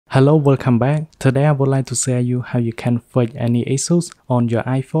Hello, welcome back. Today I would like to share you how you can fix any issues on your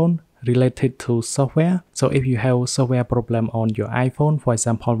iPhone related to software. So if you have software problem on your iPhone, for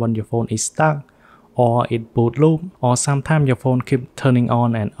example, when your phone is stuck or it boot loop, or sometimes your phone keep turning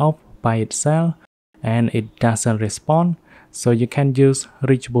on and off by itself and it doesn't respond, so you can use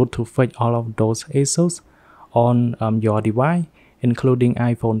ReiBoot to fix all of those issues on your device, including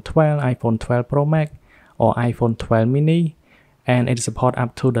iPhone 12, iPhone 12 Pro Max, or iPhone 12 mini, and it supports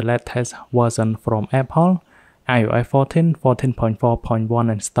up to the latest version from Apple, iOS 14,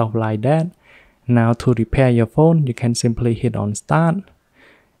 14.4.1 and stuff like that. Now to repair your phone, you can simply hit on Start,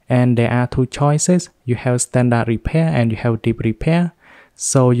 and there are two choices. You have standard repair and you have deep repair.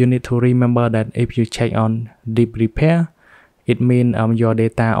 So you need to remember that if you check on deep repair, it means your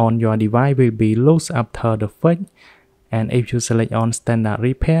data on your device will be lost after the fix, and if you select on standard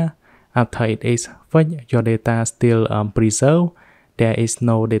repair, after it is fixed, your data still preserved. There is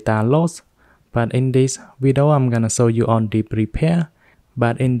no data loss. But in this video, I'm gonna show you on deep repair.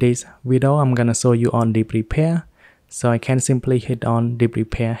 So I can simply hit on deep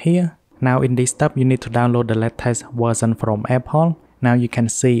repair here. Now in this step, you need to download the latest version from Apple. Now you can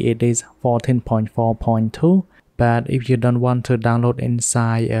see it is 14.4.2. But if you don't want to download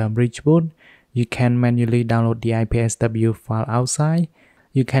inside ReiBoot, you can manually download the iPadOS file outside.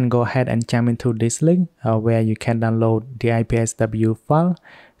 You can go ahead and jump into this link where you can download the iPadOS file.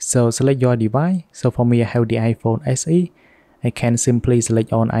 So select your device. So for me, I have the iPhone SE. I can simply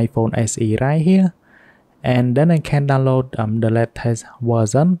select on iPhone SE right here. And then I can download the latest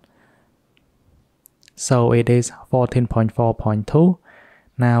version. So it is 14.4.2.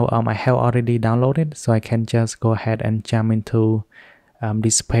 Now I have already downloaded, so I can just go ahead and jump into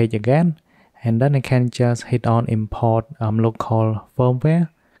this page again. And then I can just hit on import local firmware.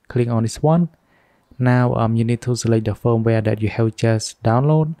 Click on this one. Now you need to select the firmware that you have just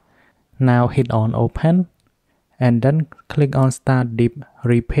downloaded. Now hit on open, and then click on start deep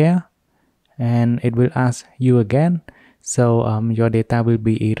repair, and it will ask you again. So your data will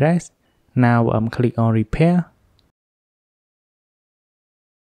be erased. Now click on repair.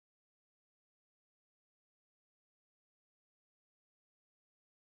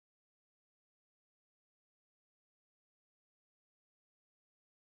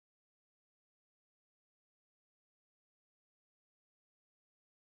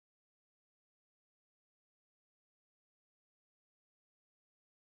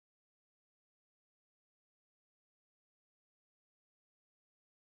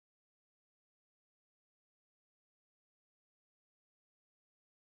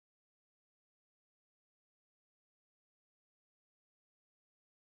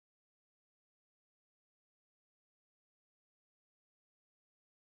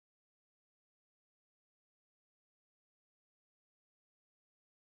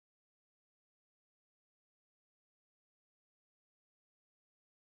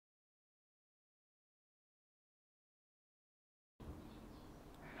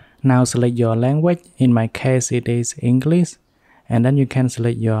 Now select your language. In my case, it is English. And then you can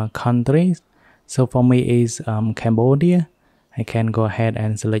select your country. So for me, it's Cambodia. I can go ahead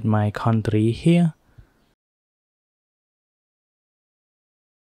and select my country here.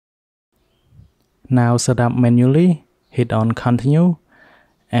 Now set up manually. Hit on continue.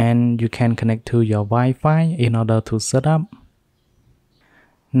 And you can connect to your Wi-Fi in order to set up.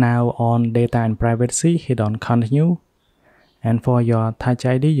 Now on data and privacy, hit on continue. And for your Touch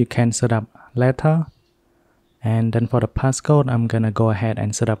ID, you can set up letter. And then for the passcode, I'm gonna go ahead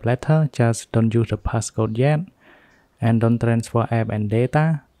and set up letter. Just don't use the passcode yet. And don't transfer app and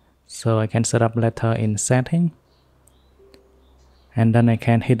data. So I can set up letter in setting. And then I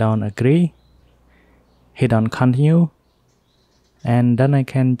can hit on agree. Hit on continue. And then I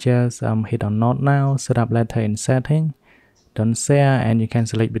can just hit on not now, set up letter in setting. Don't share, and you can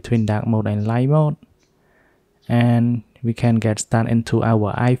select between dark mode and light mode. And we can get started into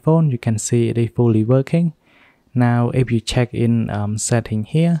our iPhone. You can see it is fully working. Now if you check in setting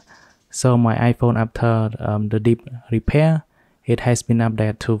here, so my iPhone after the deep repair, it has been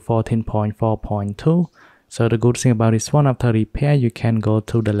updated to 14.4.2. So the good thing about this one, after repair, you can go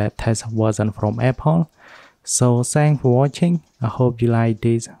to the latest version from Apple. So thanks for watching. I hope you like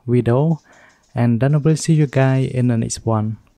this video, and then I will see you guys in the next one.